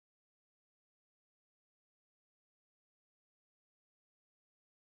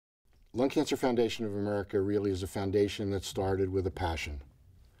Lung Cancer Foundation of America really is a foundation that started with a passion.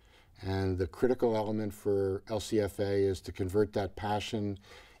 And the critical element for LCFA is to convert that passion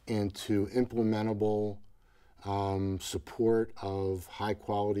into implementable support of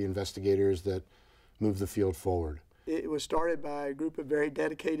high-quality investigators that move the field forward. It was started by a group of very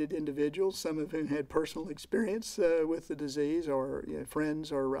dedicated individuals, some of whom had personal experience with the disease, or friends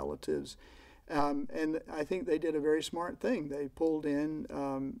or relatives. And I think they did a very smart thing. They pulled in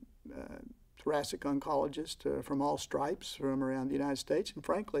thoracic oncologists from all stripes from around the United States and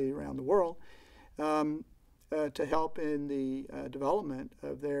frankly around the world to help in the development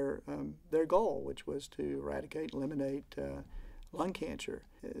of their goal, which was to eradicate, eliminate lung cancer.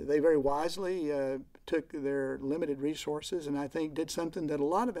 They very wisely took their limited resources and I think did something that a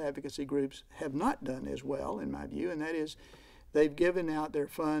lot of advocacy groups have not done as well, in my view, and that is they've given out their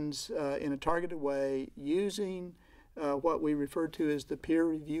funds in a targeted way using what we refer to as the peer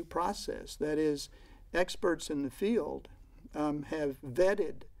review process. That is, experts in the field have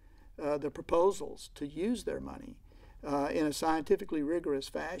vetted the proposals to use their money in a scientifically rigorous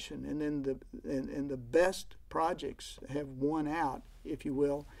fashion, and then the best projects have won out, if you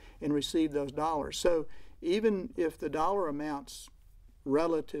will, and received those dollars. So even if the dollar amounts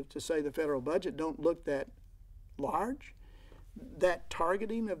relative to, say, the federal budget don't look that large, that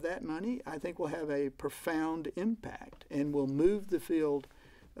targeting of that money, I think, will have a profound impact and will move the field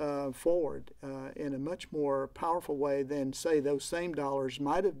forward in a much more powerful way than, say, those same dollars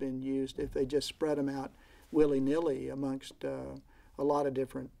might have been used if they just spread them out willy-nilly amongst a lot of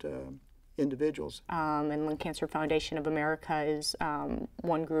different individuals. And Lung Cancer Foundation of America is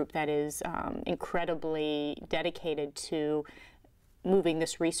one group that is incredibly dedicated to moving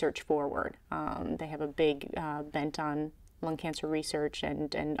this research forward. They have a big bent on lung cancer research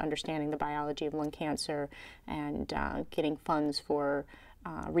and understanding the biology of lung cancer and getting funds for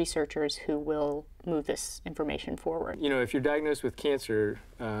researchers who will move this information forward. You know, if you're diagnosed with cancer,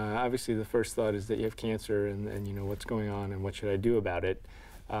 obviously the first thought is that you have cancer and you know what's going on and what should I do about it.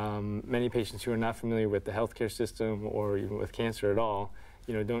 Many patients who are not familiar with the healthcare system or even with cancer at all,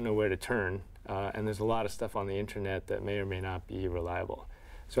 you know, don't know where to turn, and there's a lot of stuff on the internet that may or may not be reliable.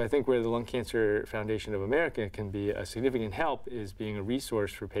 So I think where the Lung Cancer Foundation of America can be a significant help is being a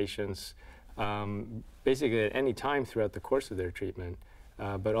resource for patients basically at any time throughout the course of their treatment,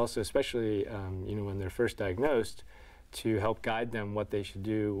 but also especially you know, when they're first diagnosed, to help guide them what they should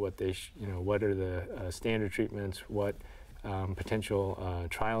do, what they you know, what are the standard treatments, what potential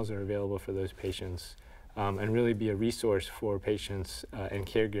trials are available for those patients, and really be a resource for patients and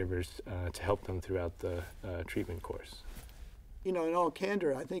caregivers to help them throughout the treatment course. You know, in all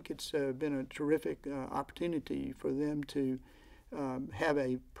candor, I think it's been a terrific opportunity for them to have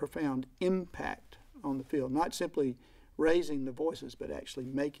a profound impact on the field, not simply raising the voices, but actually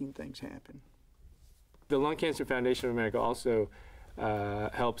making things happen. The Lung Cancer Foundation of America also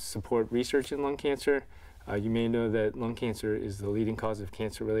helps support research in lung cancer. You may know that lung cancer is the leading cause of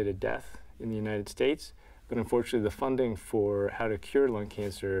cancer-related death in the United States, but unfortunately the funding for how to cure lung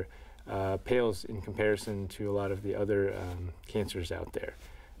cancer pales in comparison to a lot of the other cancers out there.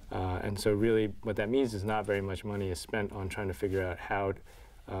 And so really what that means is not very much money is spent on trying to figure out how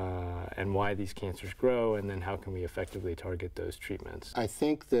and why these cancers grow, and then how can we effectively target those treatments. I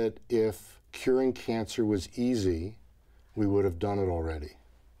think that if curing cancer was easy, we would have done it already.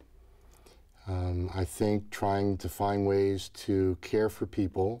 I think trying to find ways to care for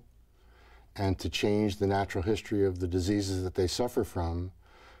people and to change the natural history of the diseases that they suffer from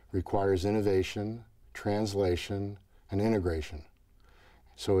requires innovation, translation, and integration.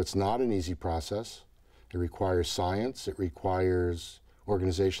 So it's not an easy process. It requires science. It requires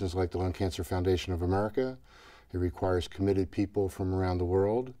organizations like the Lung Cancer Foundation of America. It requires committed people from around the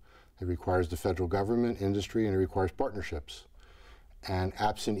world. It requires the federal government, industry, and it requires partnerships. And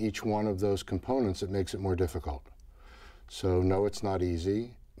absent each one of those components, it makes it more difficult. So no, it's not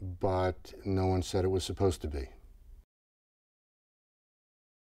easy, but no one said it was supposed to be.